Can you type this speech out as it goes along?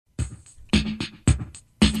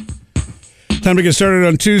Time to get started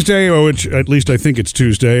on Tuesday, or which at least I think it's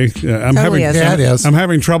Tuesday. It is. I'm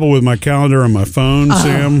having trouble with my calendar on my phone,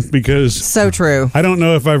 Sam, because So true. I don't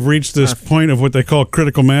know if I've reached this point of what they call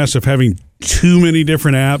critical mass of having too many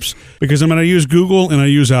different apps, because I use Google and I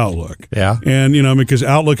use Outlook. Yeah. And, because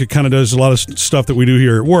Outlook, it kind of does a lot of stuff that we do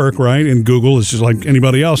here at work, right? And Google is just like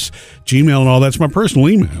anybody else. Gmail and all that's my personal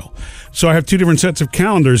email. So I have two different sets of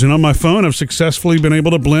calendars, and on my phone, I've successfully been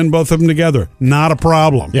able to blend both of them together. Not a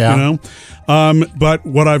problem, Yeah. But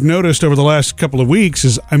what I've noticed over the last couple of weeks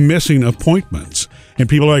is I'm missing appointments. And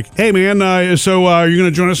people are like, hey, man, so are you going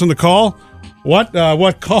to join us on the call? What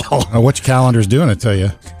call? Which calendar's doing it to you?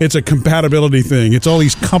 It's a compatibility thing. It's all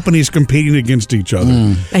these companies competing against each other.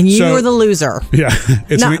 And you are the loser. Yeah.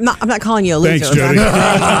 I'm not calling you a loser. Thanks, Jody.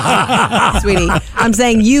 Sweetie. I'm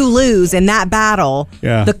saying you lose in that battle.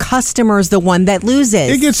 Yeah. The customer's the one that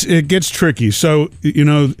loses. It gets tricky. So,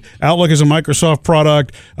 Outlook is a Microsoft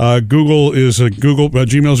product. Google is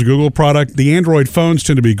Gmail's a Google product. The Android phones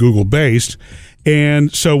tend to be Google based.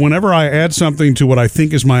 And so whenever I add something to what I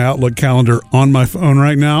think is my Outlook calendar on my phone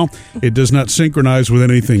right now, it does not synchronize with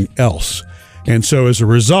anything else. And so as a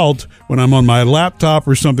result, when I'm on my laptop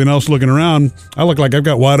or something else looking around, I look like I've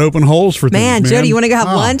got wide open holes for things, man. Jody, you want to go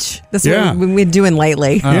have lunch? That's what we've been doing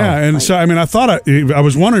lately. Yeah, and so, I thought I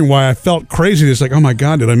was wondering why I felt crazy. It's like, oh my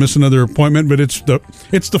God, did I miss another appointment? But it's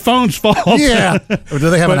the phone's fault. Yeah. Or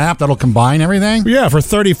do they have an app that'll combine everything? Yeah, for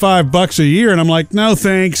 $35 a year. And I'm like, no,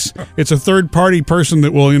 thanks. It's a third-party person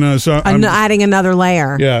that will, so I'm adding another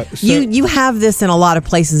layer. Yeah. So, you have this in a lot of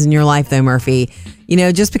places in your life, though, Murphy.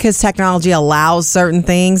 Just because technology allows certain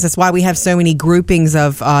things, that's why we have so many groupings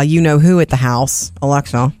of who at the house,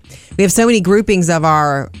 Alexa. We have so many groupings of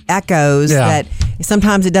our echoes that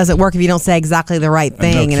sometimes it doesn't work if you don't say exactly the right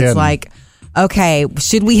thing. No and it's like, okay,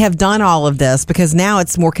 should we have done all of this? Because now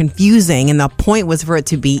it's more confusing, and the point was for it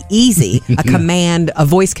to be easy, a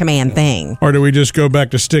voice command thing. Or do we just go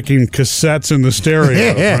back to sticking cassettes in the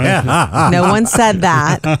stereo? Right? No one said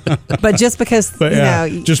that, but just because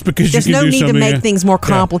just because there's you can no do need to make things more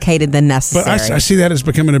complicated than necessary. But I see that as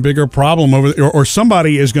becoming a bigger problem or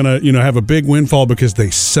somebody is going to have a big windfall because they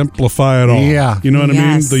simplify it all. Yeah, you know what I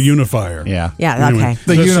mean? The unifier. Yeah. Anyway,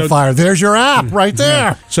 Okay. The unifier. There's your app right there.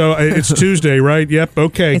 Yeah. So it's Tuesday, right? Yep.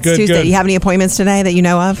 Okay. It's good. Tuesday. Good. You have any appointments today that you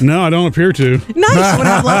know of? No, I don't appear to. Nice. You want to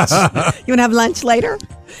have lunch? You want to have lunch later?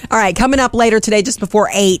 All right. Coming up later today, just before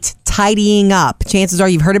 8, tidying up. Chances are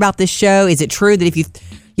you've heard about this show. Is it true that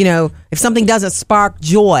if something doesn't spark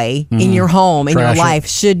joy in your home, in your life,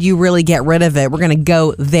 should you really get rid of it? We're going to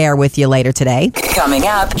go there with you later today. Coming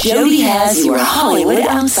up, Jody has your Hollywood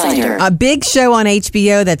Outsider. A big show on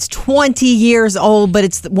HBO that's 20 years old, but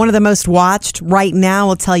it's one of the most watched right now.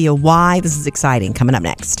 We'll tell you why. This is exciting. Coming up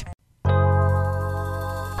next.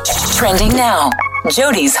 Trending now.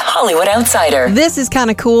 Jody's Hollywood Outsider. This is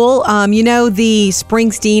kind of cool. The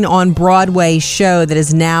Springsteen on Broadway show that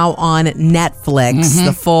is now on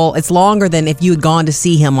Netflix. It's longer than if you had gone to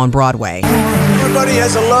see him on Broadway. Everybody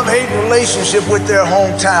has a love-hate relationship with their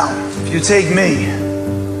hometown. If you take me,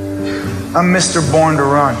 I'm Mr. Born to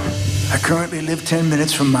Run. I currently live 10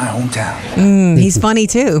 minutes from my hometown. He's funny,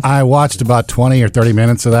 too. I watched about 20 or 30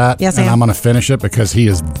 minutes of that, Yes, and ma'am. I'm going to finish it because he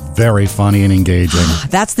is very funny and engaging.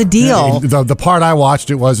 That's the deal. The part I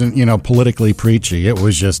watched, it wasn't, politically preachy. It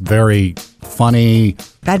was just very funny.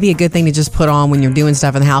 That'd be a good thing to just put on when you're doing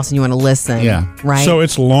stuff in the house and you want to listen. Yeah. Right? So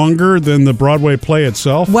it's longer than the Broadway play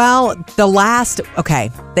itself? Well,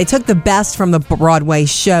 they took the best from the Broadway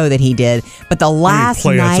show that he did, but the last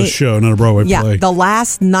play, night... That's a show, not a Broadway play. The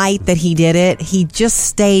last night that he did it, he just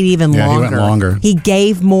stayed even Yeah, longer. he went longer. He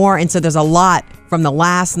gave more, and so there's a lot from the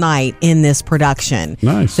last night in this production.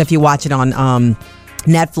 Nice. So if you watch it on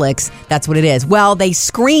Netflix, that's what it is. Well, they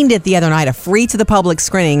screened it the other night, a free to the public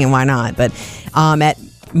screening, and why not? But at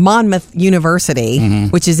Monmouth University,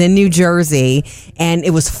 which is in New Jersey, and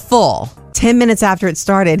it was full. 10 minutes after it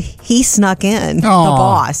started, he snuck in, the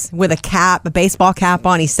boss, with a baseball cap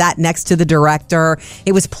on. He sat next to the director.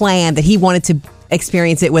 It was planned that he wanted to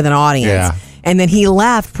experience it with an audience. Yeah. And then he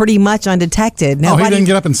left pretty much undetected. He didn't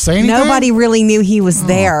get up and say anything? Nobody really knew he was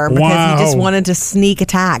there because Wow. he just wanted to sneak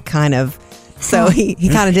attack, kind of. So he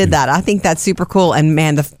kind of did that. I think that's super cool. And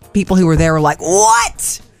man, the people who were there were like,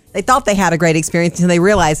 what? They thought they had a great experience until they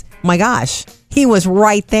realized, oh my gosh, he was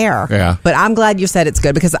right there. Yeah. But I'm glad you said it's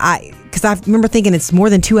good because I remember thinking it's more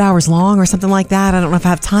than 2 hours long or something like that. I don't know if I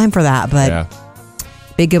have time for that, but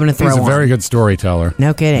big good one to throw on. He's a very good storyteller.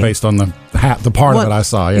 No kidding. Based on the part of it I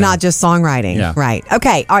saw. Yeah. Not just songwriting. Yeah. Right.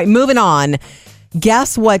 Okay. All right. Moving on.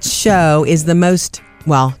 Guess what show is the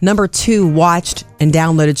number 2 watched and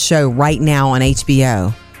downloaded show right now on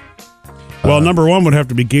HBO? Well, number one would have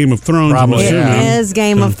to be Game of Thrones. I'm Probably, It assuming. yeah. is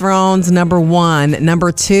Game of Thrones, number 1.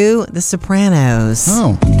 Number 2, The Sopranos.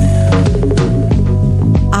 Oh,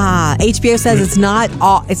 HBO says it's not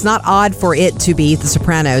odd for it to be The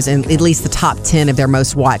Sopranos in at least the top 10 of their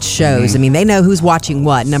most watched shows. I mean, they know who's watching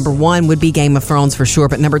what. Number 1 would be Game of Thrones for sure,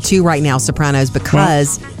 but number 2 right now, Sopranos,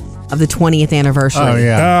 because of the 20th anniversary. oh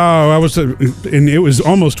yeah. Oh, and it was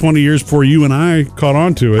almost 20 years before you and I caught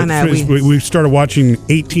on to it. I know, We started watching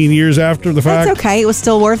 18 years after the fact. That's okay. It was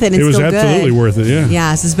still worth it. And It was still absolutely good. worth it, yeah.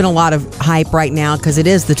 Yes, there's been a lot of hype right now because it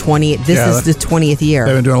is the 20th. This Yeah, is the 20th year.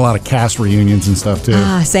 They've been doing a lot of cast reunions and stuff too.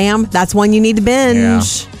 Sam, that's one you need to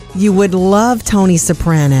binge. You would love Tony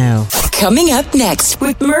Soprano. Coming up next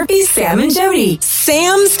with Murphy, Sam, and Jody.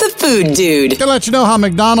 Sam's the food dude. To let you know how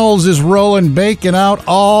McDonald's is rolling bacon out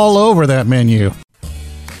all over that menu.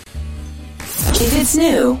 If it's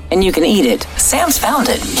new and you can eat it, Sam's found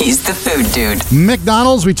it. He's the food dude.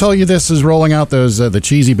 McDonald's, we told you this is rolling out those the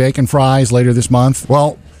cheesy bacon fries later this month.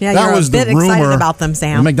 Well, Yeah, that you're was a bit the rumor. excited about them,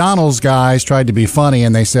 Sam. The McDonald's guys tried to be funny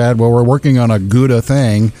and they said, well, we're working on a Gouda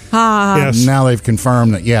thing. Yes. Now they've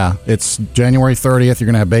confirmed that, yeah, it's January 30th. You're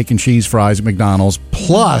going to have bacon cheese fries at McDonald's.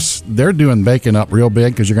 Plus, they're doing bacon up real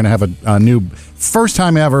big because you're going to have a new, first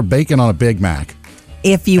time ever, bacon on a Big Mac.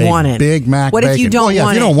 If you A want it. Big Mac What bacon. if you don't well, yeah,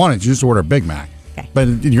 want if you it? don't want it, you just order a Big Mac. Okay. But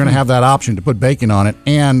you're going to have that option to put bacon on it,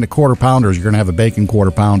 and the quarter pounders, you're going to have a bacon quarter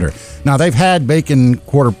pounder. Now, they've had bacon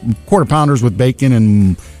quarter pounders with bacon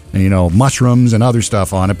and mushrooms and other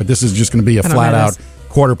stuff on it, but this is just going to be a I don't flat know out this.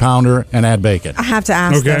 quarter pounder and add bacon. I have to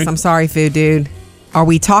ask Okay. this. I'm sorry, food dude. Are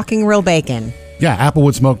we talking real bacon? Yeah,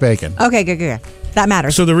 Applewood smoked bacon. Okay, good. That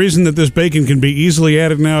matters. So the reason that this bacon can be easily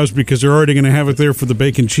added now is because they're already going to have it there for the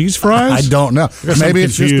bacon cheese fries? I don't know. guess Maybe I'm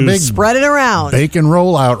it's just a big confused. Spread it around. bacon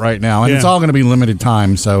rollout right now, and it's Yeah. all going to be limited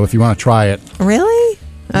time. So if you want to try it, Really?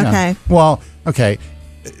 yeah. Okay. Well, okay.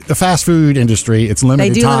 The fast food industry, it's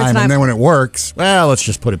limited do limit time, time. and then when it works, well, let's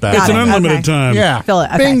just put it back. It's an Got it. unlimited Okay. time. Yeah. Feel it.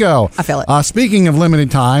 Okay. Bingo. I feel it. Speaking of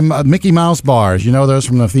limited time, Mickey Mouse bars. You know those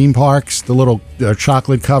from the theme parks? The little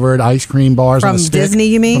chocolate-covered ice cream bars on From a stick? Disney,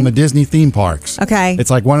 you mean? From the Disney theme parks. Okay. It's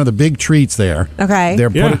like one of the big treats there. Okay.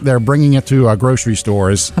 Yeah. They're bringing it to grocery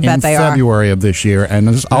stores I bet in they are. February of this year, and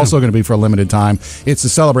it's also going to be for a limited time. It's to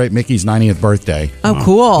celebrate Mickey's 90th birthday. Oh,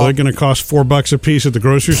 cool. Are they going to cost $4 a piece at the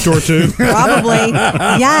grocery store, too? Probably.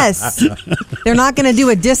 Yes. They're not going to do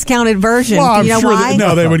a discounted version. Well, I'm you know sure why?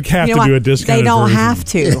 no, they would have You to know do why? a discounted They don't version. have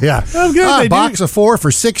to. Yeah. Oh, good, they A do. box of 4 for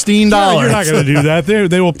 $16. No, you're not going to do that.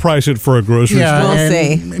 They will price it for a grocery Yeah, store. We'll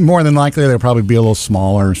and see. more than likely they'll probably be a little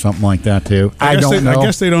smaller or something like that too. I don't know. I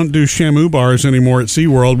guess they don't do Shamu bars anymore at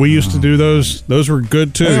SeaWorld. We used to do those. Those were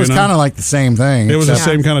good, too. it was you know? kind of like the same thing. It was the except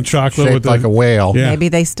same kind of chocolate shaped with the, like a whale. Yeah. Maybe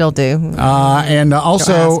they still do. And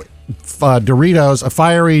also Doritos,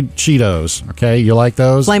 fiery Cheetos. Okay, you like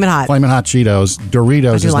those? Flamin' Hot. Flamin' Hot Cheetos.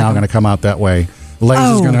 Doritos is like now them. going to come out that way. Lay's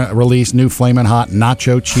is Oh. going to release new Flamin' Hot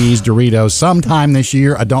nacho cheese Doritos sometime this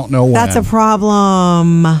year. I don't know when. That's a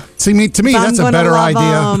problem. See, to me, I'm that's a gonna better love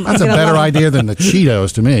idea. 'em. That's a I'm gonna better love 'em. idea than the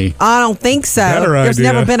Cheetos to me. I don't think so. Better There's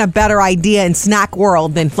idea. never been a better idea in snack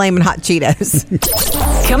world than Flamin' Hot Cheetos.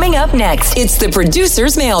 Coming up next, it's the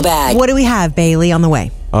producer's mailbag. What do we have, Bailey, on the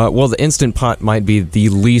way? Well, the Instant Pot might be the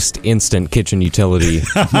least instant kitchen utility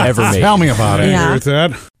ever made. Tell me about it. Yeah. Agree with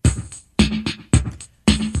that?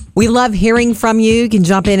 We love hearing from you. You can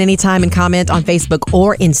jump in anytime and comment on Facebook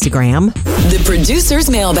or Instagram. The producer's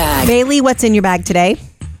mailbag. Bailey, what's in your bag today?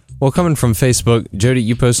 Well, coming from Facebook, Jody,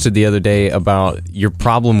 you posted the other day about your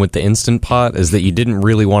problem with the Instant Pot is that you didn't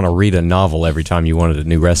really want to read a novel every time you wanted a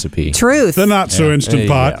new recipe. Truth. The not so instant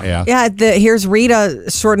pot. Yeah. Yeah, here's Rita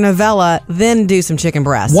short novella, then do some chicken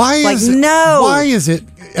breast. Why like, is it, no? Why is it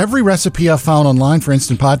every recipe I've found online for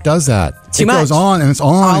Instant Pot does that? Too it much. goes on and it's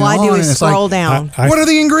on. All and I do on, is and it's scroll like, down. What are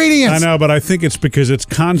the ingredients? I know, but I think it's because it's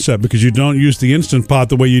concept, because you don't use the Instant Pot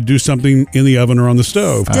the way you do something in the oven or on the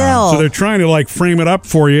stove. Still. So they're trying to like frame it up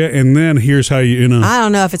for you, and then here's how you know. I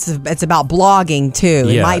don't know if it's about blogging too.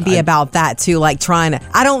 It Yeah, might be about that too, like trying to.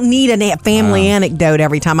 I don't need a family anecdote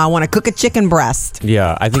every time I want to cook a chicken breast.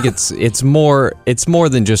 Yeah, I think it's more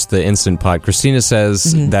than just the Instant Pot. Christina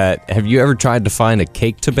says that, have you ever tried to find a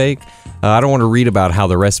cake to bake? I don't want to read about how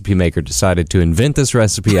the recipe maker decided to invent this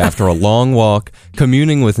recipe after a long walk,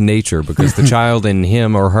 communing with nature, because the child in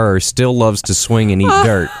him or her still loves to swing and eat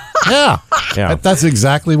dirt. yeah. Yeah. That's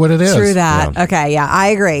exactly what it is. True that. Okay, yeah, I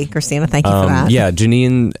agree, Christina. Thank you for that. Yeah,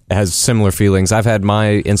 Janine has similar feelings. I've had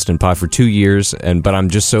my Instant Pot for 2 years, but I'm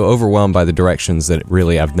just so overwhelmed by the directions that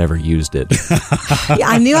really I've never used it. Yeah,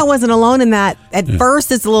 I knew I wasn't alone in that. At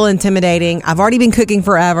first, it's a little intimidating. I've already been cooking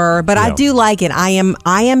forever, but I Yeah. do like it. I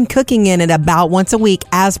am cooking in it about once a week,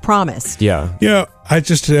 as promised. Yeah. Yeah, I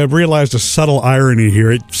just realized a subtle irony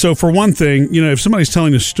here. So for one thing, if somebody's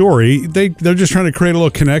telling a story, they're just trying to create a little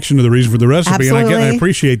connection to the reason for the recipe, Absolutely. and I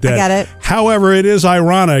appreciate that. I get it. However, it is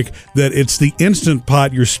ironic that it's the Instant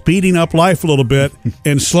Pot. You're speeding up life a little bit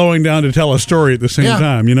and slowing down to tell a story at the same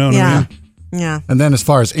time. You know what I mean? Yeah. And then as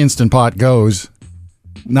far as Instant Pot goes,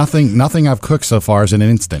 nothing I've cooked so far is an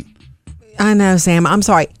instant. I know, Sam. I'm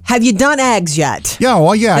sorry. Have you done eggs yet? Yeah,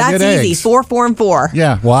 well, yeah, I did That's easy. eggs. 4, 4, and 4.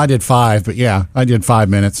 Yeah, well, I did 5, but yeah, I did 5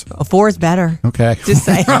 minutes. 4 is better. Okay. Just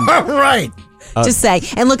say. Right. Just say.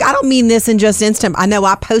 And look, I don't mean this in just Instant. I know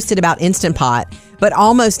I posted about Instant Pot, but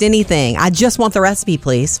almost anything. I just want the recipe,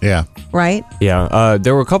 please. Yeah. Right? Yeah,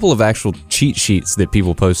 there were a couple of actual cheat sheets that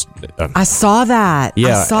people post. I saw that.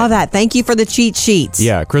 Yeah. I saw that. Thank you for the cheat sheets.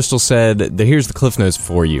 Yeah, Crystal said, here's the Cliff Notes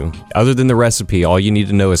for you. Other than the recipe, all you need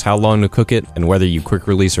to know is how long to cook it and whether you quick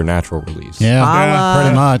release or natural release. Yeah,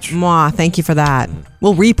 pretty much. Mwah, thank you for that.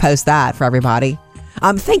 We'll repost that for everybody.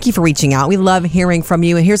 Thank you for reaching out. We love hearing from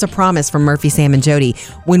you. And here's a promise from Murphy, Sam, and Jody.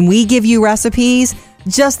 When we give you recipes,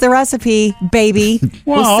 just the recipe, baby.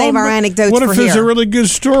 We'll save our anecdotes for here. What if it's a really good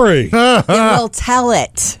story? We'll tell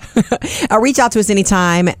it. Reach out to us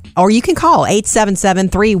anytime, or you can call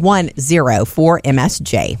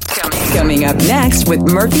 877-310-4MSJ. Coming up next with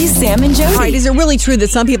Murphy, Sam, and Jody. All right, is it really true that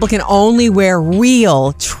some people can only wear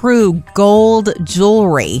real, true gold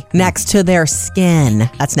jewelry next to their skin?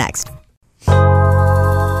 That's next.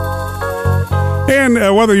 And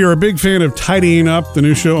whether you're a big fan of Tidying Up, the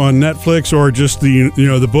new show on Netflix, or just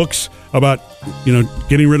the books about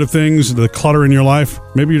getting rid of things, the clutter in your life,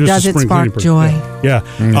 maybe you're just Does a it spring spark cleaning joy? person. Yeah.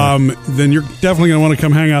 Then you're definitely going to want to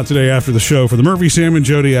come hang out today after the show for the Murphy, Sam, and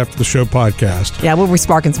Jody After the Show podcast. Yeah, we'll be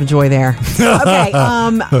sparking some joy there. Okay,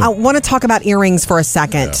 I want to talk about earrings for a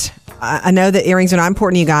second. I know that earrings are not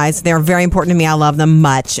important to you guys. They're very important to me. I love them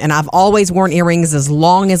much. And I've always worn earrings as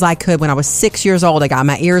long as I could. When I was 6 years old, I got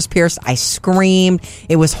my ears pierced. I screamed.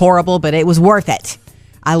 It was horrible, but it was worth it.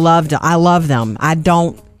 I love them.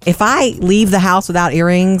 If I leave the house without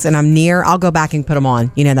earrings and I'm near, I'll go back and put them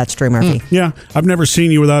on. You know that's true, Murphy. Yeah, I've never seen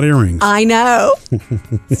you without earrings. I know.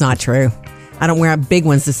 It's not true. I don't wear big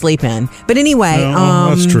ones to sleep in. But anyway.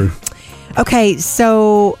 No, that's true. Okay,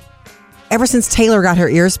 so ever since Taylor got her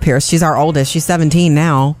ears pierced, she's our oldest. She's 17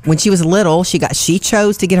 now. When she was little, she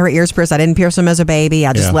chose to get her ears pierced. I didn't pierce them as a baby.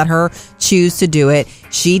 I just let her choose to do it.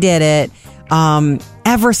 She did it.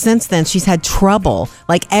 Ever since then, she's had trouble.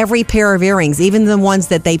 Like every pair of earrings, even the ones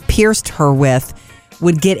that they pierced her with,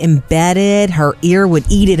 would get embedded. Her ear would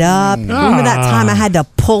eat it up. Remember that time I had to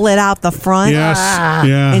pull it out the front? Yes.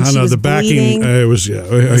 Yeah. And I she know was the backing. bleeding. It was.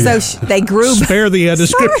 They grew. Spare the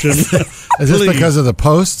description. Is this because of the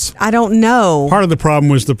posts? I don't know. Part of the problem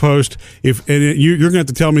was the post. You're going to have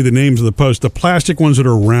to tell me the names of the posts. The plastic ones that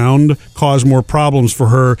are round cause more problems for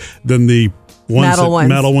her than the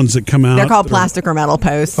metal ones that come out. They're called plastic or metal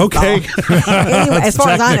posts. Okay. Anyway, as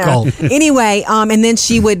far as I know. Anyway, and then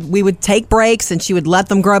we would take breaks and she would let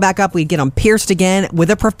them grow back up. We'd get them pierced again with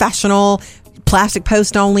a professional plastic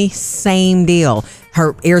post only. Same deal.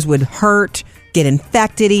 Her ears would hurt, get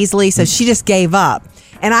infected easily. So she just gave up.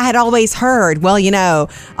 And I had always heard,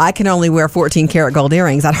 I can only wear 14 karat gold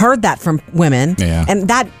earrings. I'd heard that from women. Yeah. And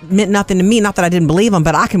that meant nothing to me. Not that I didn't believe them,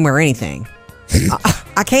 but I can wear anything.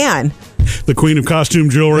 I can. The queen of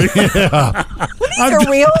costume jewelry. These are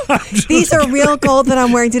real. These are real gold that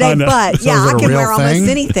I'm wearing today. But So yeah, is it I a can real wear almost thing?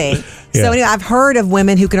 anything. Yeah. So anyway, I've heard of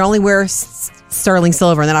women who can only wear sterling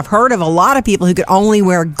silver, and then I've heard of a lot of people who could only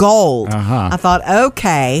wear gold. I thought,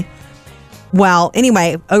 okay. Well,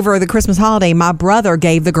 anyway, over the Christmas holiday, my brother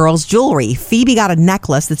gave the girls jewelry. Phoebe got a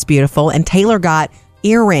necklace that's beautiful, and Taylor got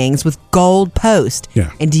earrings with gold post.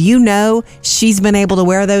 Yeah. And do you know she's been able to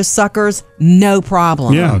wear those suckers no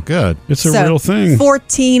problem. Yeah. Oh, good. It's a real thing.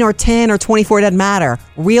 14 or 10 or 24, doesn't matter.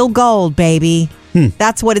 Real gold, baby.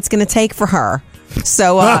 That's what it's going to take for her.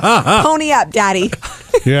 So pony up, Daddy.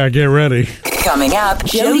 Yeah, get ready. Coming up,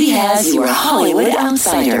 Jody has your Hollywood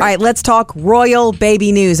Outsider. All right, let's talk royal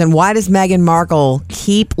baby news. And why does Meghan Markle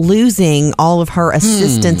keep losing all of her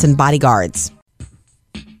assistants and bodyguards?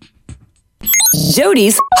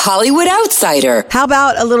 Jody's Hollywood Outsider. How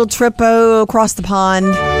about a little trip across the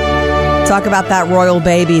pond? Talk about that royal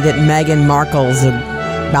baby that Meghan Markle's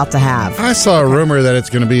about to have. I saw a rumor that it's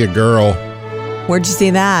going to be a girl. Where'd you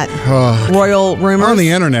see that? Royal rumors? On the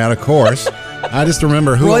internet, of course. I just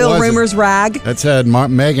remember who Royal it was. rumors rag. That said,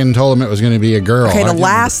 Meghan told him it was going to be a girl. Okay, the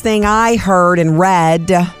last thing I heard and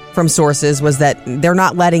read from sources was that they're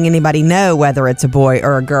not letting anybody know whether it's a boy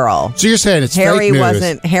or a girl. So you're saying it's fake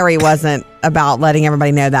news. Harry wasn't about letting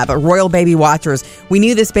everybody know that, but royal baby watchers, we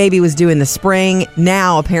knew this baby was due in the spring.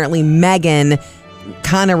 Now apparently Meghan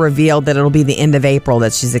kind of revealed that it'll be the end of April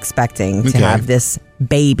that she's expecting to have this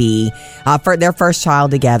baby, for their first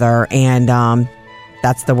child together. And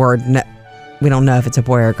that's the word. No, we don't know if it's a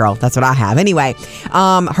boy or a girl. That's what I have. Anyway,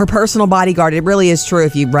 her personal bodyguard, it really is true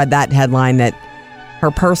if you read that headline that her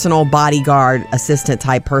personal bodyguard assistant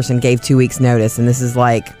type person gave 2 weeks notice. And this is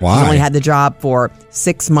like, she only had the job for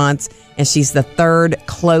 6 months. And she's the third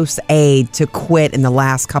close aide to quit in the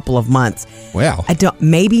last couple of months. Wow.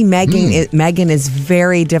 Maybe Megan is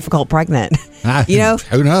very difficult pregnant. You know?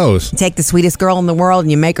 Who knows? Take the sweetest girl in the world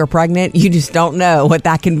and you make her pregnant. You just don't know what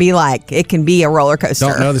that can be like. It can be a roller coaster.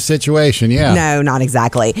 Don't know the situation, yeah. No, not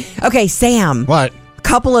exactly. Okay, Sam. What? A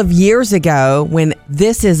couple of years ago when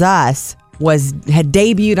This Is Us had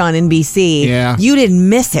debuted on NBC. Yeah. You didn't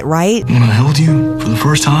miss it, right? When I held you for the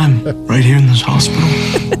first time right here in this hospital.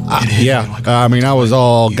 I mean, I was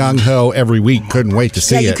all gung-ho every week. Couldn't wait to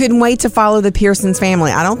see it. You couldn't wait to follow the Pearsons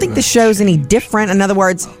family. I don't think the show's any different. In other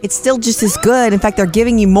words, it's still just as good. In fact, they're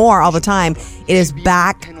giving you more all the time. It is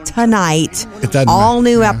back tonight. All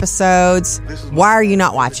new episodes. Why are you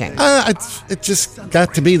not watching? It just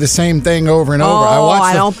got to be the same thing over and over.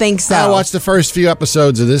 I don't think so. I watched the first few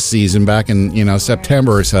episodes of this season back in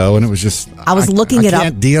September or so, and it was just I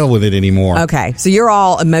can't deal with it anymore. Okay, so you're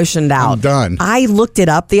all emotioned out. I'm done. I looked it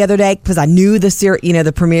up the other day because I knew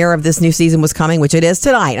the premiere of this new season was coming, which it is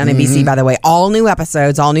tonight on NBC. By the way, all new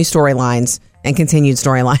episodes, all new storylines. And continued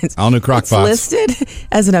storylines. All new crockpots. It's listed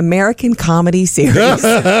as an American comedy series.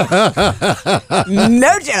 No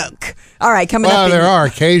joke. All right, coming up. There are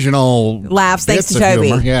occasional laughs. Thanks to bits of Toby.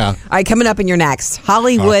 humor, yeah. All right, coming up in your next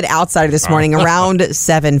Hollywood Outsider this morning around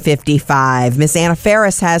 7:55. Miss Anna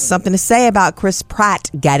Faris has something to say about Chris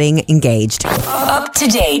Pratt getting engaged. Up to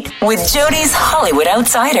date with Jody's Hollywood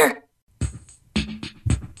Outsider.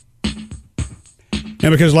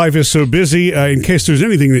 And because life is so busy, in case there's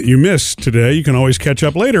anything that you missed today, you can always catch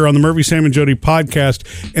up later on the Murphy, Sam, and Jody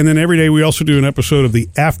podcast. And then every day we also do an episode of the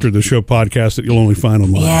After the Show podcast that you'll only find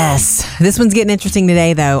online. Yes. This one's getting interesting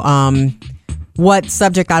today, though. What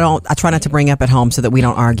subject I try not to bring up at home so that we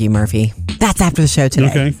don't argue, Murphy. That's after the show today.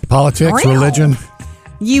 Okay. Politics, religion.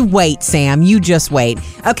 You wait, Sam. You just wait.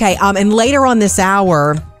 Okay. And later on this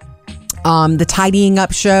hour, the Tidying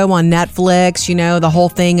Up show on Netflix, the whole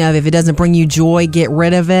thing of if it doesn't bring you joy, get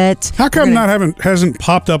rid of it. How come hasn't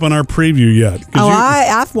popped up on our preview yet?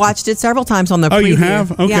 I've watched it several times on the preview. Oh, you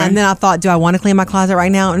have? Okay. Yeah, and then I thought, do I want to clean my closet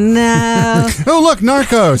right now? No. Oh, look,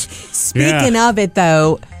 Narcos. Speaking of it,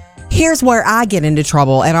 though, here's where I get into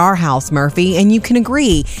trouble at our house, Murphy, and you can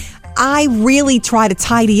agree. I really try to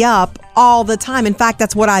tidy up all the time. In fact,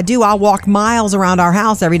 that's what I do. I walk miles around our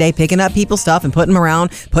house every day, picking up people's stuff and putting them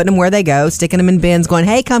around, putting them where they go, sticking them in bins, going,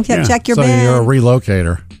 hey, come check your bin. So you're a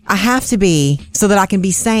relocator. I have to be so that I can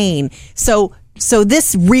be sane. So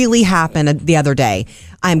this really happened the other day.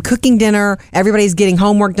 I'm cooking dinner. Everybody's getting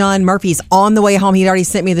homework done. Murphy's on the way home. He'd already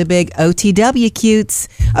sent me the big OTW cutes.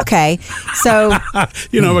 Okay. So.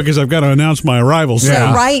 Because I've got to announce my arrival. So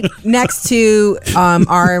right next to on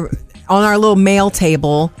our little mail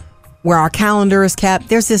table where our calendar is kept,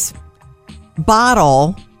 there's this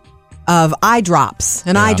bottle of eye drops,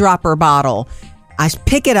 an eyedropper bottle. I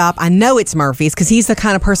pick it up. I know it's Murphy's because he's the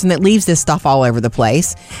kind of person that leaves this stuff all over the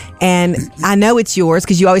place. And I know it's yours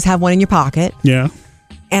because you always have one in your pocket. Yeah.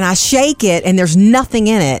 And I shake it and there's nothing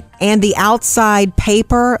in it. And the outside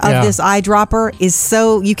paper of this eyedropper is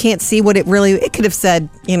so, you can't see what it could have said,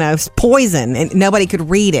 poison, and nobody could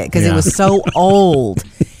read it because it was so old.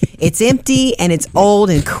 It's empty and it's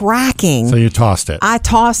old and cracking. So you tossed it. I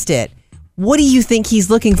tossed it. What do you think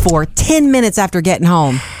he's looking for 10 minutes after getting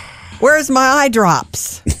home? Where's my eye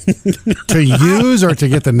drops? To use or to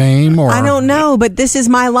get the name? Or I don't know, but this is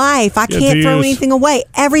my life. I can't throw anything away.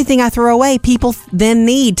 Everything I throw away, people then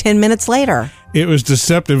need 10 minutes later. It was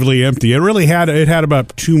deceptively empty. It really had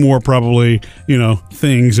about two more probably,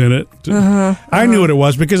 things in it. I knew what it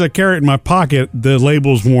was because I carry it in my pocket. The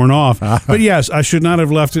label's worn off. But yes, I should not have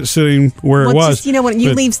left it sitting where it was. Just, when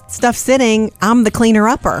you leave stuff sitting, I'm the cleaner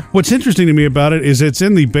upper. What's interesting to me about it is it's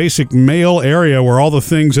in the basic mail area where all the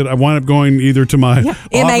things that I wind up going either to my office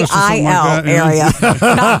or something like that. area,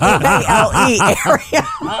 not MALE area.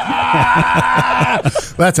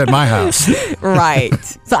 That's at my house. Right.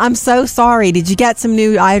 So I'm so sorry. Did you get some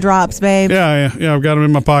new eye drops, babe? Yeah. I've got them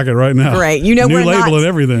in my pocket right now. Great. New label and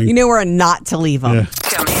everything. You know where not to leave them. Yeah.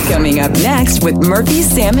 Coming up next with Murphy,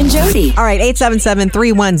 Sam, and Jody. All right,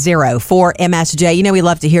 877-310-4MSJ. We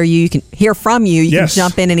love to hear you. You can hear from you. You can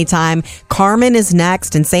jump in anytime. Carmen is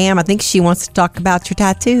next, and Sam, I think she wants to talk about your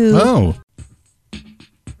tattoo. Oh.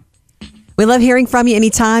 We love hearing from you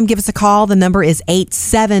anytime. Give us a call. The number is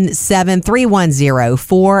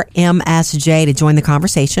 877-310-4MSJ to join the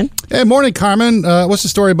conversation. Hey, morning, Carmen. What's the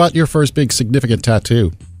story about your first big significant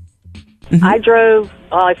tattoo? Mm-hmm.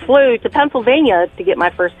 I flew to Pennsylvania to get my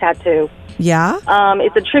first tattoo. Yeah?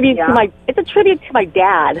 It's a tribute to my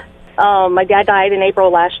dad. My dad died in April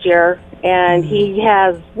last year, and he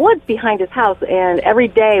has woods behind his house, and every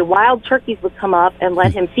day wild turkeys would come up and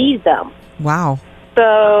let him feed them. Wow.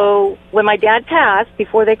 So when my dad passed,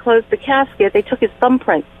 before they closed the casket, they took his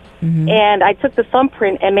thumbprint. Mm-hmm. And I took the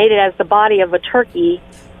thumbprint and made it as the body of a turkey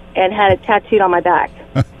and had it tattooed on my back.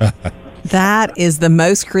 That is the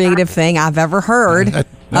most creative thing I've ever heard of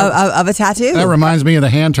a tattoo. That reminds me of the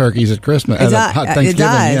hand turkeys at Christmas. Thanksgiving. It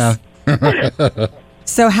does. Yeah.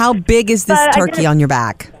 So how big is this turkey on your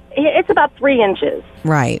back? It's about 3 inches.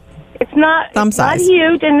 Right. It's not thumb size. Not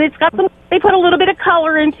huge, and it's got they put a little bit of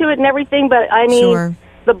color into it and everything, but I mean, Sure.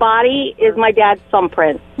 The body is my dad's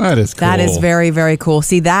thumbprint. That is cool. That is very, very cool.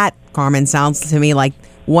 See, that, Carmen, sounds to me like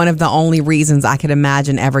one of the only reasons I could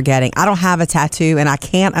imagine ever getting. I don't have a tattoo, and I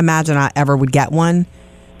can't imagine I ever would get one,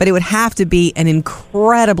 but it would have to be an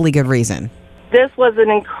incredibly good reason. This was an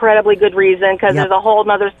incredibly good reason because there's a whole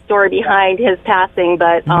other story behind his passing,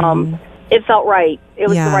 but it felt right. It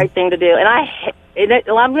was the right thing to do. And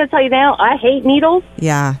I'm going to tell you now, I hate needles.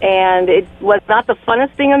 Yeah. And it was not the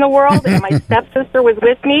funnest thing in the world, and my stepsister was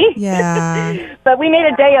with me. Yeah. But we made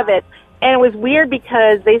a day of it. And it was weird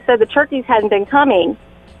because they said the turkeys hadn't been coming.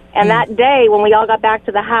 And that day, when we all got back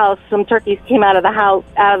to the house, some turkeys came out of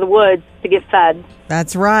the woods to get fed.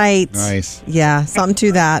 That's right. Nice. Yeah, something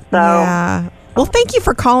to that. So, yeah. Well, thank you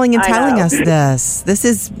for calling and telling us this. This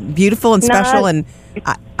is beautiful and special, and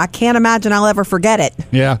I can't imagine I'll ever forget it.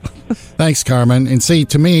 Yeah. Thanks, Carmen. And see,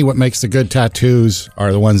 to me, what makes the good tattoos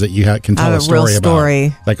are the ones that you can tell a story real story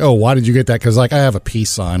about. Like, oh, why did you get that? Because, like, I have a peace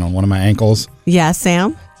sign on one of my ankles. Yeah,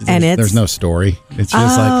 Sam. There's no story. It's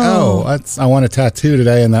just I want a tattoo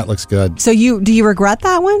today, and that looks good. So do you regret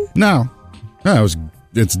that one? No,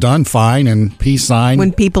 it's done fine, and peace sign.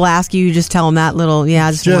 When people ask you, you just tell them that little,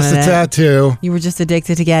 I just a tattoo. You were just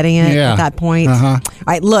addicted to getting it at that point. Uh-huh. All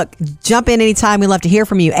right, look, jump in anytime. We'd love to hear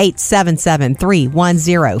from you.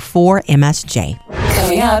 877-310-4MSJ.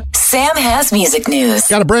 Coming up, Sam has music news.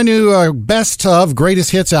 Got a brand new best of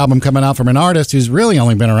greatest hits album coming out from an artist who's really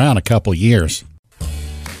only been around a couple years.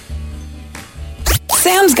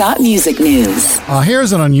 Sam's got music news.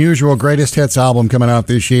 Here's an unusual greatest hits album coming out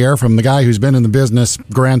this year from the guy who's been in the business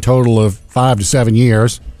grand total of 5 to 7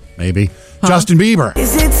 years, maybe. Justin Bieber.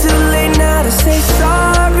 Is it too late now to say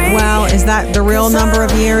sorry? Well, is that the real number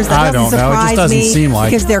of years? That I don't know. It just doesn't seem like.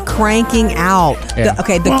 Because they're cranking out. Yeah.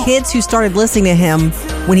 The kids who started listening to him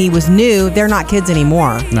when he was new, they're not kids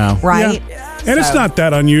anymore. No. Right? Yeah. And it's not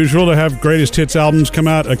that unusual to have greatest hits albums come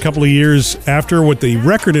out a couple of years after. What the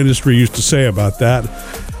record industry used to say about that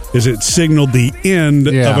is it signaled the end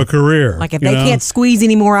of a career. Like if they can't squeeze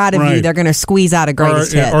any more out of you, they're going to squeeze out a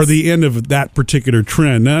greatest hits. Or the end of that particular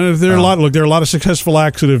trend. Now, there are a lot of successful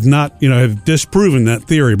acts that have not, have disproven that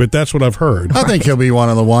theory, but that's what I've heard. I think he'll be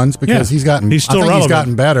one of the ones because he's still relevant. He's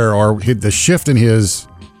gotten better, or the shift in his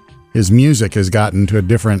music has gotten to a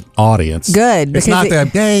different audience. Good. It's not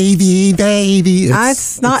that baby.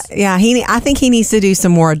 It's not. Yeah, I think he needs to do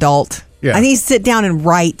some more adult. Yeah. I need to sit down and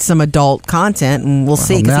write some adult content, and we'll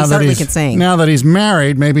see, because he certainly can sing. Now that he's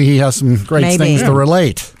married, maybe he has some great things to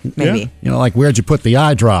relate. Maybe. Like Where'd You Put the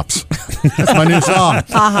Eye Drops? That's my new song.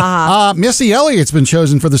 Missy Elliott's been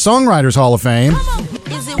chosen for the Songwriters Hall of Fame,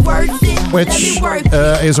 which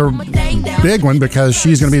is a big one because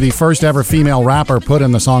she's going to be the first ever female rapper put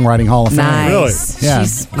in the Songwriting Hall of Fame. Nice. Really? Yeah.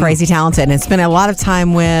 She's crazy talented, and spent a lot of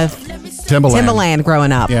time with Timbaland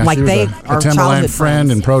growing up. Yeah, like they are a Timbaland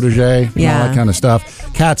friend and protege, and all that kind of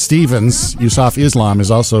stuff. Cat Stevens, Yusuf Islam,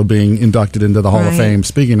 is also being inducted into the Hall of Fame.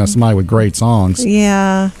 Speaking of somebody with great songs,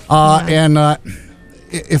 and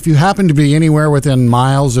if you happen to be anywhere within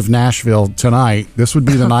miles of Nashville tonight, this would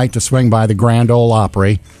be the night to swing by the Grand Ole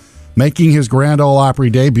Opry. Making his Grand Ole Opry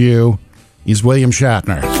debut is William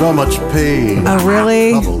Shatner. So much pain. Oh,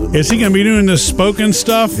 really? Is he going to be doing the spoken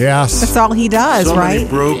stuff? Yes. That's all he does, right?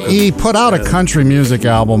 He put out a country music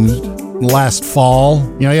album last fall.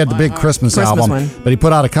 He had the big Christmas album, one. but he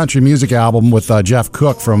put out a country music album with Jeff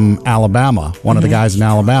Cook from Alabama, one of the guys in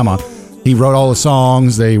Alabama. He wrote all the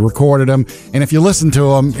songs, they recorded them, and if you listen to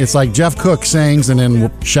them, it's like Jeff Cook sings and then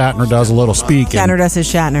Shatner does a little speaking. Shatner does his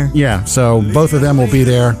Shatner. Yeah, so both of them will be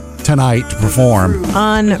there tonight to perform.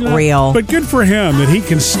 Unreal. But good for him that he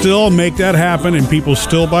can still make that happen, and people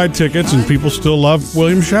still buy tickets, and people still love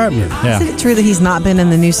William Shatner. Yeah. Is it true that he's not been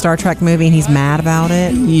in the new Star Trek movie and he's mad about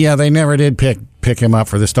it? Yeah, they never did pick pick him up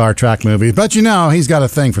for the Star Trek movie. But he's got a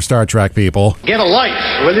thing for Star Trek people. Get a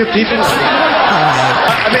life, will you, people?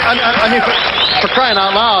 I mean, for crying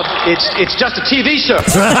out loud, it's just a TV show.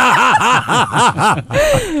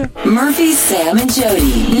 Murphy, Sam, and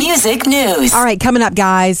Jody. Music news. All right, coming up,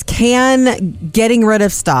 guys. Can getting rid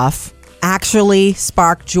of stuff actually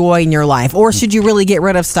spark joy in your life? Or should you really get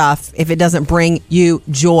rid of stuff if it doesn't bring you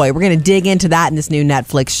joy? We're going to dig into that in this new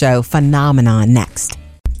Netflix show, Phenomenon, next.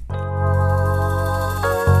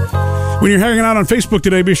 When you're hanging out on Facebook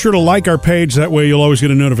today, be sure to like our page. That way you'll always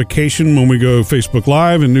get a notification when we go Facebook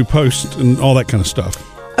Live and new posts and all that kind of stuff.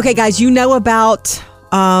 Okay, guys, you know about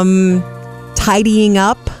Tidying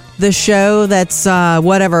Up, the show that's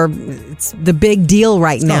it's the big deal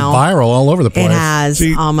right now. Viral all over the place. It has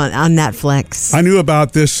on Netflix. I knew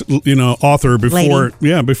about this, author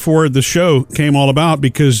before the show came all about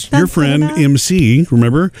because your friend MC,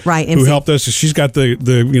 remember, right? MC. Who helped us. She's got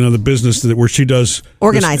the business where she does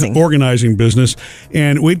organizing business,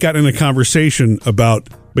 and we'd gotten in a conversation about.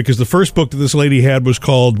 Because the first book that this lady had was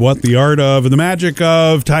called, The Art of, and the Magic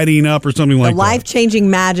of Tidying Up or something like that. The Life-Changing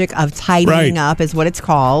Magic of Tidying Up is what it's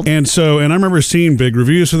called. And I remember seeing big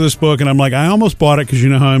reviews for this book, and I'm like, I almost bought it because you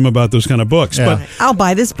know how I'm about those kind of books. Yeah. But I'll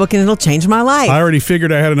buy this book and it'll change my life. I already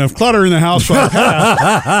figured I had enough clutter in the house.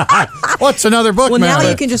 What's another book? Well, now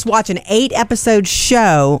you can just watch an 8-episode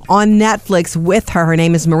show on Netflix with her. Her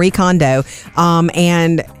name is Marie Kondo,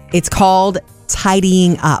 and it's called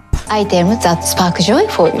Tidying Up. Items that spark joy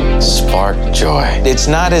for you. Spark joy. It's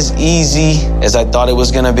not as easy as I thought it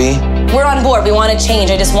was going to be. We're on board. We want to change.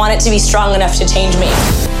 I just want it to be strong enough to change me.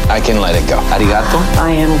 I can let it go. Arigato. I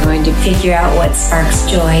am going to figure out what sparks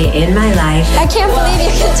joy in my life. I can't believe you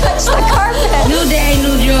can touch the carpet. New day,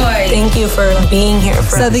 new joy. Thank you for being here.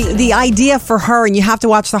 So the idea for her, and you have to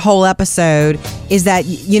watch the whole episode, is that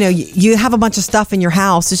you have a bunch of stuff in your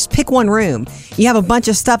house. Just pick one room. You have a bunch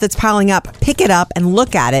of stuff that's piling up. Pick it up and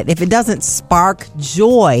look at it. If it doesn't spark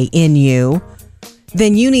joy in you,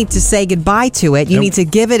 then you need to say goodbye to it. You need to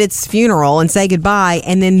give it its funeral and say goodbye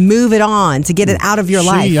and then move it on to get it out of your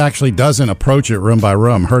life. She actually doesn't approach it room by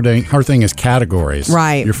room. Her thing is categories.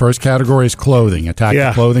 Right. Your first category is clothing. Attack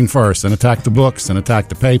the clothing first, then attack the books, then attack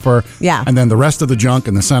the paper. Yeah. And then the rest of the junk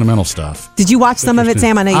and the sentimental stuff. Did you watch some of it,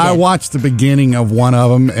 Sam? I know you did. I watched the beginning of one of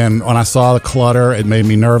them, and when I saw the clutter, it made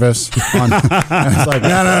me nervous. And it's like, no,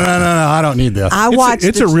 I don't need this.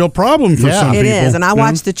 It's a real problem for some people. It is. And I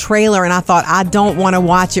watched the trailer, and I thought, I don't want to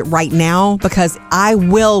watch it right now because I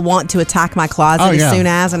will want to attack my closet as soon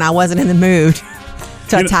as, and I wasn't in the mood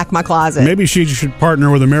to attack my closet. Maybe she should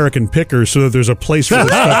partner with American Pickers so that there's a place for this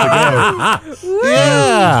stuff to go.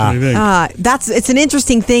 Yeah. It's an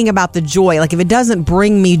interesting thing about the joy. Like, if it doesn't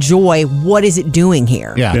bring me joy, what is it doing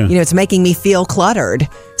here? Yeah. It's making me feel cluttered.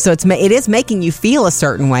 So it is making you feel a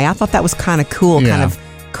certain way. I thought that was kind of cool, kind of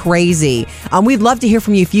crazy. We'd love to hear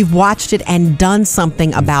from you if you've watched it and done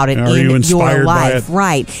something about it in your life.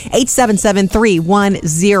 Right.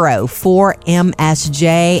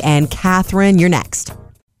 877-310-4MSJ. And Catherine, you're next.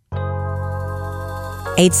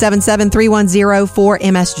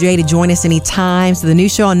 877-310-4MSJ to join us anytime. So the new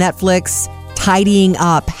show on Netflix, Tidying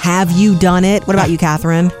Up. Have you done it? What about you,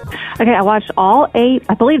 Catherine? Okay, I watched all 8,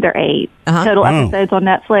 I believe they're 8 total episodes on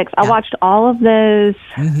Netflix. I watched all of those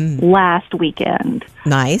last weekend.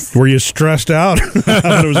 Nice. Were you stressed out when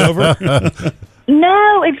it was over?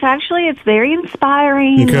 No, it's very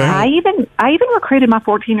inspiring. Okay. I even recruited my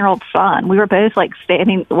 14-year-old son. We were both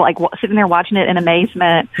sitting there watching it in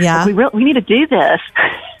amazement. Yeah. We need to do this.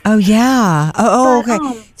 Oh yeah. Okay.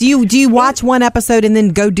 Do you watch one episode and then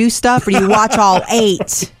go do stuff, or do you watch all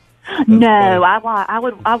 8? No, I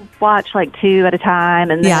would watch 2 at a time,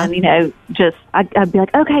 and then I'd be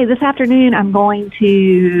like, okay, this afternoon I'm going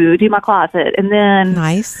to do my closet, and then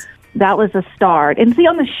nice. That was a start. And see,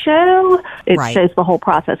 on the show, it shows the whole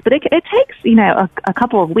process, but it takes a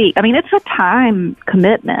couple of weeks. I mean, it's a time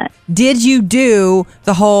commitment. Did you do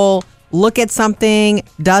the whole look at something?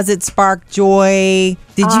 Does it spark joy?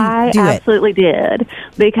 Did you do it? I absolutely did,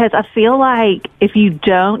 because I feel like if you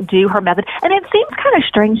don't do her method, and it seems kind of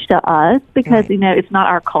strange to us because it's not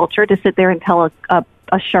our culture to sit there and tell a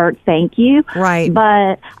shirt thank you. Right.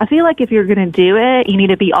 But I feel like if you're going to do it, you need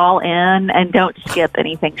to be all in and don't skip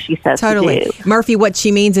anything she says to do. Murphy, what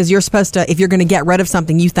she means is you're supposed to, if you're going to get rid of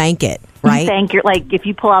something, you thank it. right? You thank your, like, if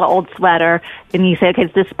you pull out an old sweater and you say, okay,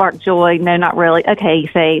 does this spark joy? No, not really. Okay, you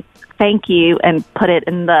say thank you and put it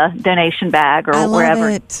in the donation bag or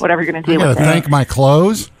wherever, whatever you're going to do with it. Thank my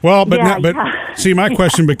clothes? Well, but see, my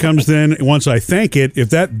question becomes then, once I thank it, if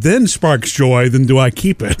that then sparks joy, then do I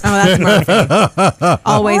keep it? Oh, that's Murphy.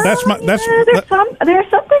 Always. There's some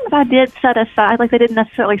things I did set aside, like they didn't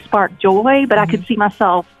necessarily spark joy, but I could see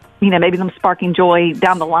myself, maybe them sparking joy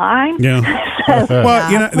down the line. Yeah. So,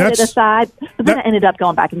 well, put it aside, but then I ended up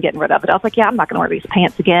going back and getting rid of it. I was like, I'm not going to wear these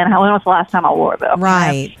pants again. When was the last time I wore them?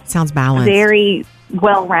 Right. Sounds balanced. Very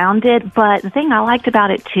well-rounded, but the thing I liked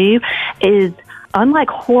about it, too, is unlike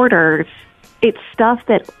hoarders, it's stuff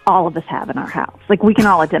that all of us have in our house. Like, we can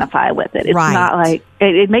all identify with it. It's not like,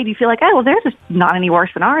 it made you feel like, oh, well, theirs is not any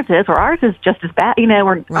worse than ours is, or ours is just as bad,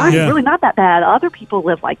 or ours is really not that bad. Other people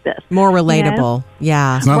live like this. More relatable.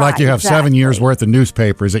 Yeah. It's not like you have 7 years worth of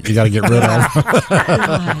newspapers that you got to get rid of.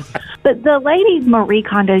 But the lady, Marie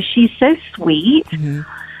Kondo, she's so sweet. Mm-hmm.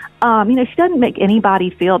 She doesn't make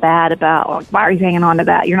anybody feel bad about, like, why are you hanging on to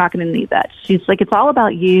that? You're not going to need that. She's like, it's all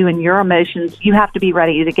about you and your emotions. You have to be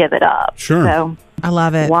ready to give it up. Sure. So I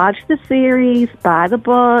love it. Watch the series, buy the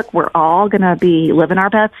book. We're all going to be living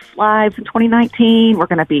our best lives in 2019. We're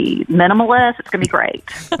going to be minimalist. It's going to be great.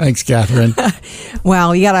 Thanks, Catherine.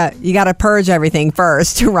 Well, you gotta purge everything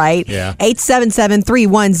first, right? Yeah.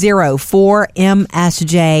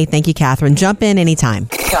 877-310-4MSJ. Thank you, Catherine. Jump in anytime.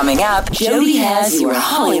 Coming up, Jody has your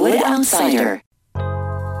Hollywood Outsider.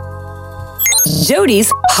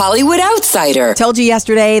 Jody's Hollywood Outsider. Told you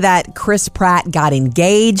yesterday that Chris Pratt got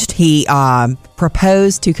engaged. He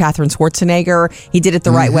proposed to Katherine Schwarzenegger. He did it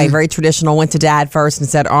the right way, very traditional. Went to dad first and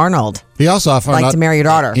said, Arnold, he also like to marry your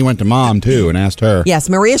daughter. He went to mom, too, and asked her. Yes,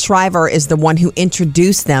 Maria Shriver is the one who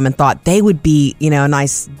introduced them and thought they would be,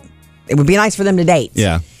 it would be nice for them to date.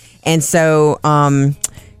 Yeah. And so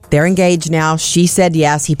they're engaged now. She said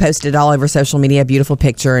yes. He posted it all over social media, a beautiful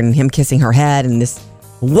picture, and him kissing her head and this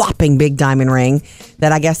whopping big diamond ring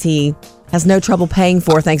that I guess he has no trouble paying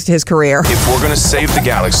for thanks to his career. If we're going to save the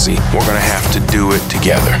galaxy, we're going to have to do it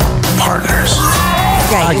together. Partners.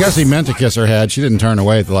 Okay. I guess he meant to kiss her head. She didn't turn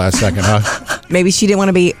away at the last second, huh? Maybe she didn't want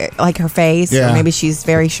to be like her face, or maybe she's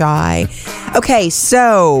very shy. Okay,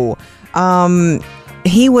 so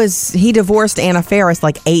he divorced Anna Faris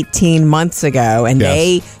like 18 months ago, and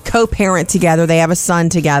they co-parent together. They have a son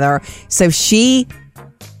together. So she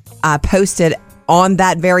posted on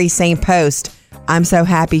that very same post, I'm so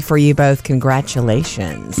happy for you both.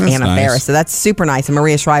 Congratulations, that's Anna nice. Faris. So that's super nice. And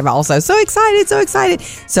Maria Shriver also. So excited.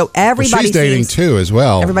 So everybody she's dating too as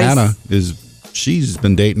well. Anna she's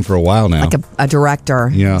been dating for a while now. Like a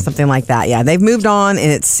director. Something like that. Yeah. They've moved on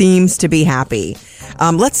and it seems to be happy.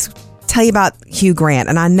 Let's tell you about Hugh Grant.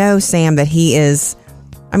 And I know, Sam, that he's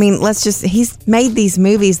made these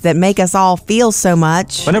movies that make us all feel so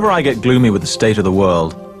much. Whenever I get gloomy with the state of the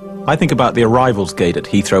world, I think about the arrivals gate at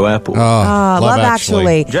Heathrow Airport. Love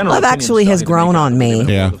Actually. General Love Actually has grown on me.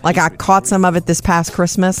 Yeah. Like, I caught some of it this past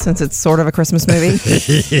Christmas, since it's sort of a Christmas movie.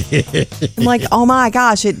 I'm like, oh my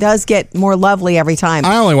gosh, it does get more lovely every time.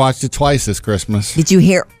 I only watched it twice this Christmas. Did you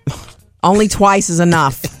hear? Only twice is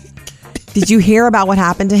enough. Did you hear about what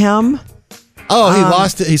happened to him? Oh, he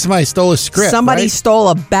lost it. Somebody stole his script. Somebody stole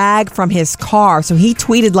a bag from his car. So he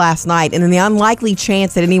tweeted last night, and in the unlikely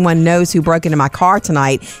chance that anyone knows who broke into my car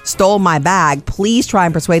tonight, stole my bag, please try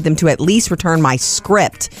and persuade them to at least return my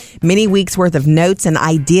script. Many weeks worth of notes and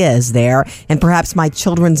ideas there, and perhaps my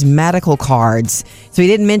children's medical cards. So he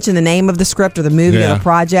didn't mention the name of the script or the movie or the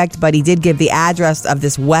project, but he did give the address of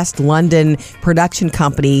this West London production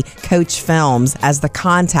company, Coach Films, as the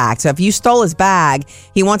contact. So if you stole his bag,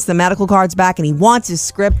 he wants the medical cards back and he wants his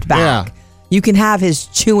script back. Yeah. You can have his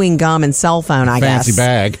chewing gum and cell phone, I guess. Fancy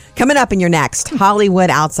bag. Coming up in your next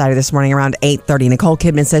Hollywood Outsider this morning around 8:30, Nicole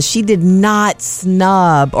Kidman says she did not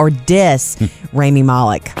snub or diss Rami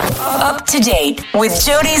Malek. Up to date with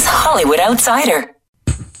Jody's Hollywood Outsider.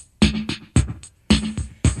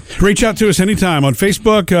 Reach out to us anytime on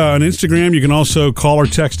Facebook, on Instagram. You can also call or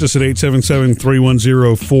text us at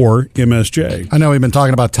 877-310-4MSJ. I know we've been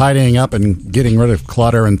talking about tidying up and getting rid of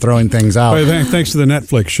clutter and throwing things out. Well, thanks to the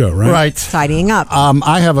Netflix show, right? Right. Tidying up.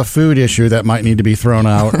 I have a food issue that might need to be thrown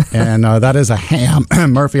out, and that is a ham.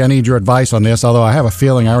 Murphy, I need your advice on this, although I have a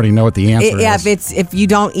feeling I already know what the answer is. If you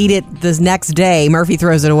don't eat it the next day, Murphy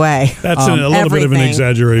throws it away. That's a little bit of an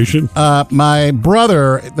exaggeration. My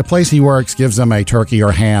brother, the place he works, gives them a turkey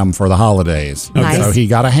or ham for the holidays. Nice. So he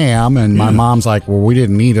got a ham, and my mom's like, well, we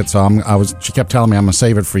didn't need it, so she kept telling me I'm going to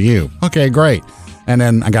save it for you. Okay, great. And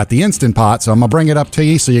then I got the Instant Pot, so I'm going to bring it up to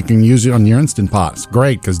you so you can use it on your Instant Pots.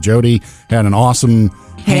 Great, because Jody had an awesome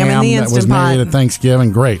ham that was made at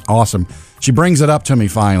Thanksgiving. Great, awesome. She brings it up to me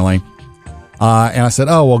finally. And I said,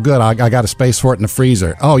 oh, well, good. I got a space for it in the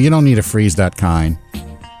freezer. Oh, you don't need to freeze that kind.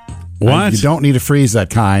 What? You don't need to freeze that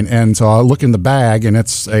kind. And so I look in the bag, and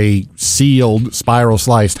it's a sealed spiral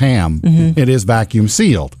sliced ham. Mm-hmm. It is vacuum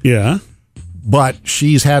sealed. Yeah. But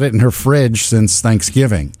she's had it in her fridge since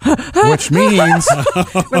Thanksgiving, which means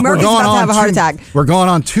we're going on have a heart attack. We're going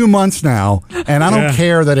on 2 months now, and I don't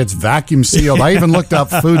care that it's vacuum sealed. I even looked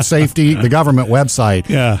up food safety, the government website,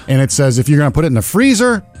 and it says if you're going to put it in the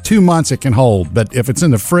freezer, 2 months it can hold, but if it's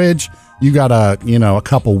in the fridge, you got a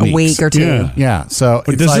couple weeks, a week or two. Yeah. So,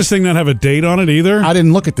 but does this thing not have a date on it either? I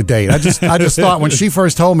didn't look at the date. I just thought when she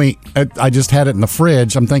first told me, I just had it in the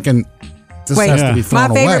fridge. I'm thinking. This has to be thrown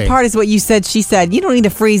my favorite away. part is what you said. She said, you don't need to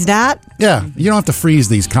freeze that. Yeah, you don't have to freeze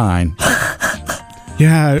these kind.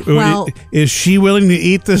 Yeah. Well, is she willing to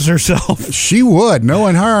eat this herself? She would,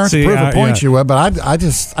 knowing her. To prove a point, she would, but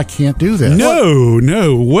I can't do this.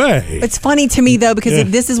 No way. It's funny to me, though,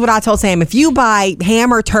 because this is what I told Sam. If you buy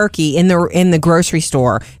ham or turkey in the grocery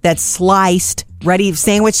store that's sliced, ready,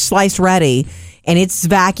 sandwich sliced ready, and it's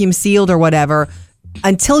vacuum sealed or whatever,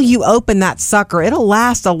 until you open that sucker, it'll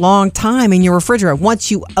last a long time in your refrigerator. Once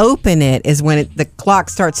you open it is when the clock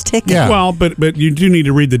starts ticking. Yeah. Well, but you do need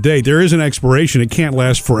to read the date. There is an expiration. It can't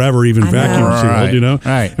last forever, even vacuum sealed, you know?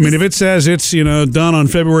 Right. I mean, if it says it's, done on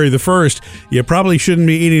February the 1st, you probably shouldn't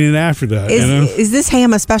be eating it after that. Is this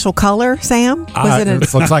ham a special color, Sam?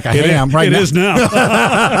 It looks like a ham right now. It is now.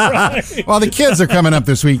 Right. Well, the kids are coming up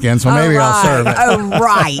this weekend, so maybe I'll serve it. Oh,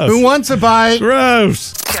 right. Who wants a bite?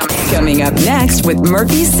 Gross. Coming up next with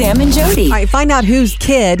Murphy, Sam, and Jody. All right, find out whose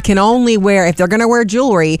kid can only wear, if they're going to wear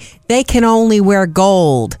jewelry, they can only wear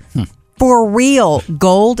gold. For real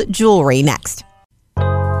gold jewelry next.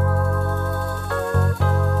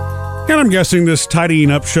 And I'm guessing this tidying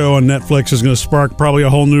up show on Netflix is going to spark probably a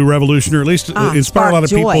whole new revolution, or at least inspire a lot of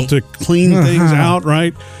people to clean things out,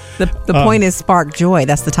 right? The point is spark joy.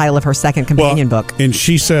 That's the title of her second companion book. And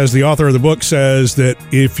she says, the author of the book says that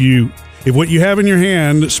if what you have in your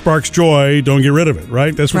hand sparks joy, don't get rid of it,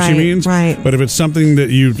 right? That's what she means. Right. But if it's something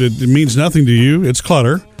that it means nothing to you, it's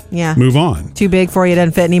clutter. Yeah. Move on. Too big for you,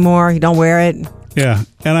 doesn't fit anymore. You don't wear it. Yeah,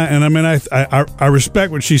 and I mean I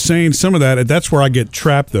respect what she's saying. Some of that's where I get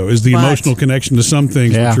trapped, though, is the emotional connection to some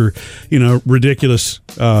things, which are ridiculous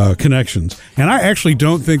connections. And I actually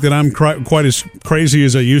don't think that I'm quite as crazy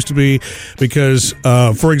as I used to be, because,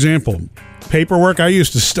 for example, paperwork. I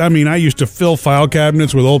used to fill file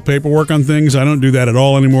cabinets with old paperwork on things. I don't do that at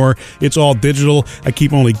all anymore. It's all digital. I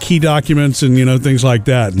keep only key documents and things like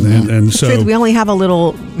that. And so Truth, we only have a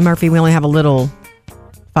little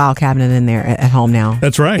file cabinet in there at home now.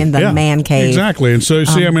 That's right. In the man cave. Exactly. And so,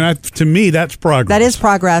 see, to me, that's progress. That is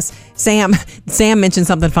progress. Sam mentioned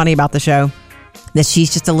something funny about the show, that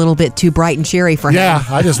she's just a little bit too bright and cheery for him. Yeah,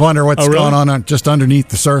 I just wonder what's going on just underneath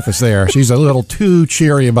the surface there. She's a little too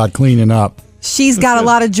cheery about cleaning up. She's got a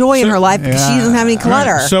lot of joy in her life because she doesn't have any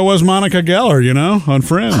clutter. Right. So was Monica Geller, on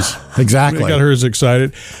Friends. Exactly. Got her as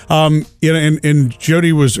excited. And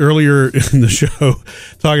Jody was earlier in the show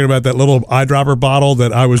talking about that little eyedropper bottle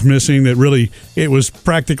that I was missing, that really, it was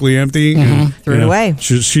practically empty. Mm-hmm. Threw it away.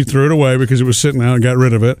 She threw it away because it was sitting out and got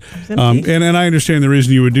rid of it. And I understand the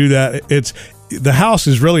reason you would do that. The house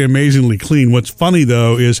is really amazingly clean. What's funny,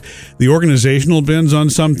 though, is the organizational bins on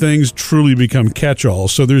some things truly become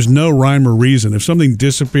catch-alls. So there's no rhyme or reason. If something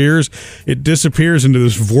disappears, it disappears into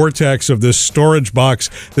this vortex of this storage box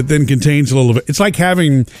that then contains a little bit. It's like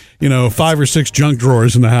having, 5 or 6 junk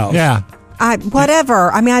drawers in the house. Yeah. Whatever.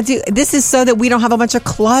 I do. This is so that we don't have a bunch of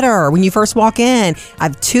clutter when you first walk in. I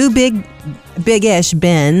have 2 big-ish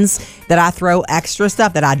bins that I throw extra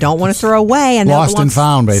stuff that I don't want to throw away. And lost and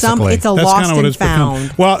found, basically. It's lost and found.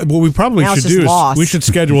 Become. Well, what we probably should do is we should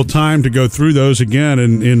schedule time to go through those again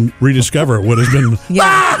and rediscover what has been.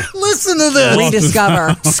 Yeah. Listen to this.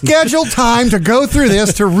 Rediscover. Schedule time to go through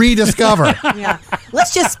this to rediscover. Yeah.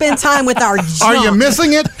 Let's just spend time with our junk. Are you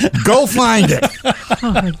missing it? Go find it.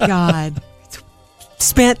 Oh, my God.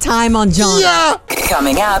 Spent time on junk. Yeah.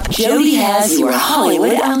 Coming up, Jody has your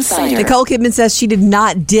Hollywood Outsider. Nicole Kidman says she did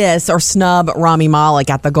not diss or snub Rami Malek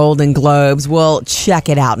at the Golden Globes. We'll check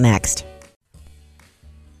it out next.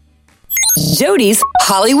 Jody's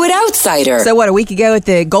Hollywood Outsider. So a week ago at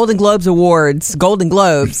the Golden Globes,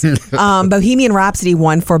 Bohemian Rhapsody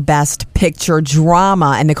won for Best Picture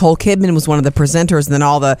Drama, and Nicole Kidman was one of the presenters, and then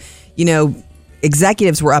all the,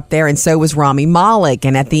 executives were up there, and so was Rami Malek.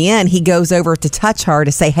 And at the end, he goes over to touch her,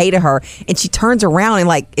 to say hey to her, and she turns around and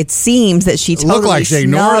like it seems that she totally like she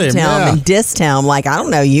ignored snubbed him and dissed him. Like, I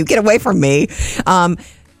don't know, you get away from me.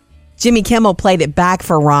 Jimmy Kimmel played it back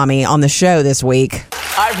for Rami on the show this week.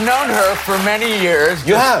 I've known her for many years.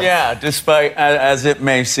 You have? Yeah, despite, as it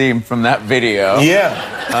may seem from that video.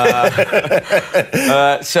 Yeah.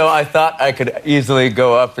 So I thought I could easily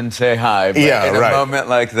go up and say hi. But in a moment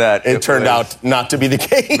like that, it turned out not to be the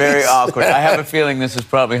case. Very awkward. I have a feeling this is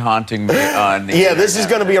probably haunting me on the internet. This is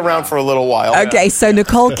going to be around for a little while. Okay, so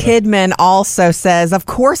Nicole Kidman also says, of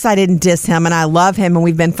course I didn't diss him, and I love him, and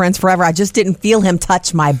we've been friends forever. I just didn't feel him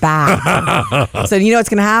touch my back. So you know what's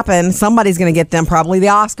going to happen? Somebody's going to get them, probably the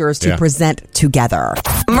Oscars, to present together.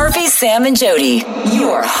 Murphy, Sam, and Jody,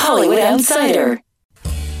 your Hollywood Outsider.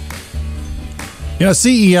 You know,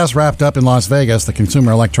 CES wrapped up in Las Vegas, the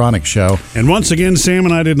Consumer Electronics Show. And once again, Sam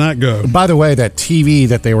and I did not go. By the way, that TV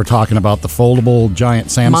that they were talking about, the foldable giant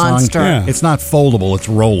Samsung, Monster. It's not foldable, it's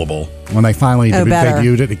rollable. When they finally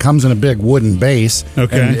debuted it, it comes in a big wooden base,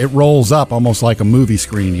 and it rolls up almost like a movie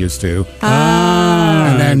screen used to.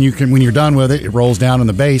 And then you can, when you're done with it, it rolls down in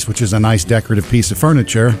the base, which is a nice decorative piece of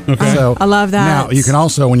furniture. So I love that. Now, you can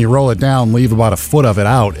also, when you roll it down, leave about a foot of it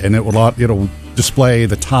out, and it'll display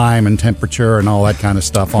the time and temperature and all that kind of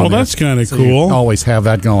stuff on there. Well, that's kind of So cool. you always have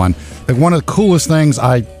that going. Like, one of the coolest things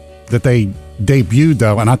that they debuted,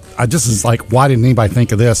 though, and I just was like, why didn't anybody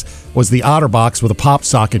think of this, was the OtterBox with a pop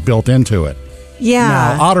socket built into it. Yeah.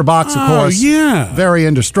 Now, OtterBox, of course, very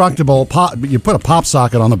indestructible. You put a pop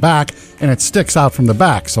socket on the back, and it sticks out from the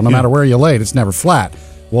back, so no matter where you lay it, it's never flat.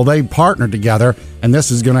 Well, they partnered together, and this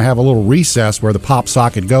is going to have a little recess where the pop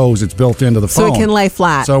socket goes. It's built into the phone. So it can lay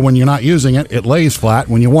flat. So when you're not using it, it lays flat.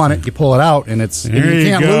 When you want it, you pull it out, and you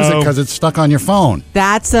can't lose it because it's stuck on your phone.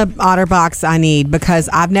 That's a OtterBox I need, because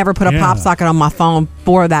I've never put a pop socket on my phone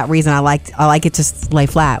for that reason. I like it to lay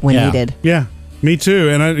flat when needed. Yeah. Me too,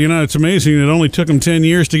 and it's amazing. It only took them 10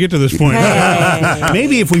 years to get to this point.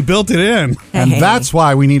 Maybe if we built it in, and that's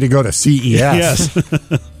why we need to go to CES. Yes.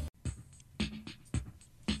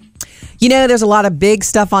 You know, there's a lot of big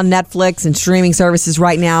stuff on Netflix and streaming services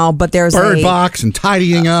right now, but there's Bird Box and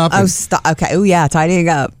Tidying Up. Okay. Oh, yeah, Tidying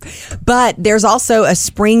Up. But there's also a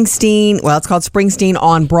Springsteen. Well, it's called Springsteen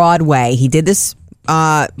on Broadway. He did this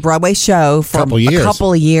Broadway show for a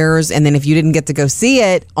couple of years, and then if you didn't get to go see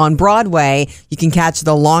it on Broadway, you can catch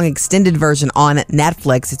the long extended version on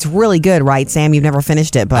Netflix. It's really good, right, Sam? You've never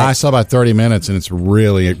finished it, but I saw about 30 minutes, and it's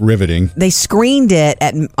really riveting. They screened it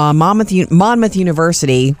at Monmouth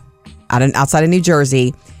University outside of New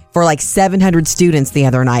Jersey for like 700 students the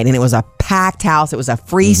other night, and it was a packed house. It was a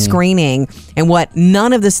free screening, and what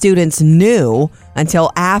none of the students knew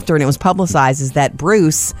until after, and it was publicized, is that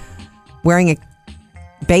Bruce, wearing a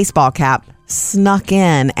baseball cap, snuck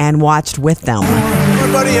in and watched with them.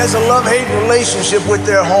 Everybody has a love-hate relationship with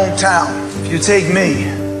their hometown. If you take me,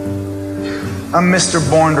 I'm Mr.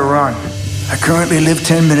 Born to Run. I currently live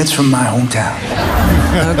 10 minutes from my hometown.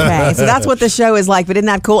 Okay, so that's what the show is like, but isn't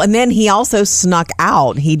that cool? And then he also snuck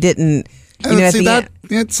out. He didn't,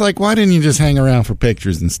 it's like, why didn't you just hang around for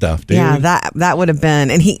pictures and stuff, dude? Yeah, that would have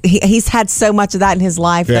been. And he's had so much of that in his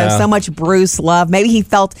life, though, so much Bruce love. Maybe he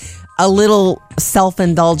felt a little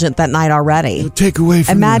self-indulgent that night already. Take away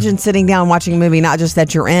from Imagine sitting down watching a movie, not just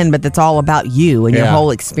that you're in, but that's all about you and your whole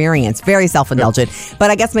experience. Very self-indulgent. But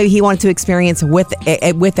I guess maybe he wanted to experience with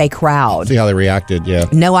a crowd. See how they reacted,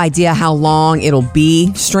 No idea how long it'll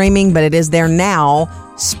be streaming, but it is there now.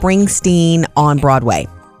 Springsteen on Broadway.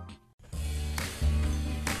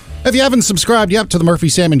 If you haven't subscribed yet to the Murphy,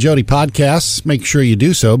 Sam, and Jody podcasts, make sure you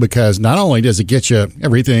do so, because not only does it get you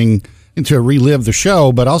everything to relive the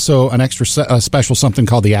show, but also an extra special something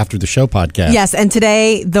called the After the Show podcast. Yes, and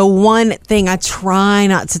today, the one thing I try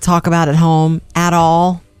not to talk about at home at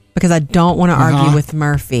all, because I don't want to argue with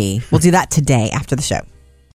Murphy. We'll do that today after the show.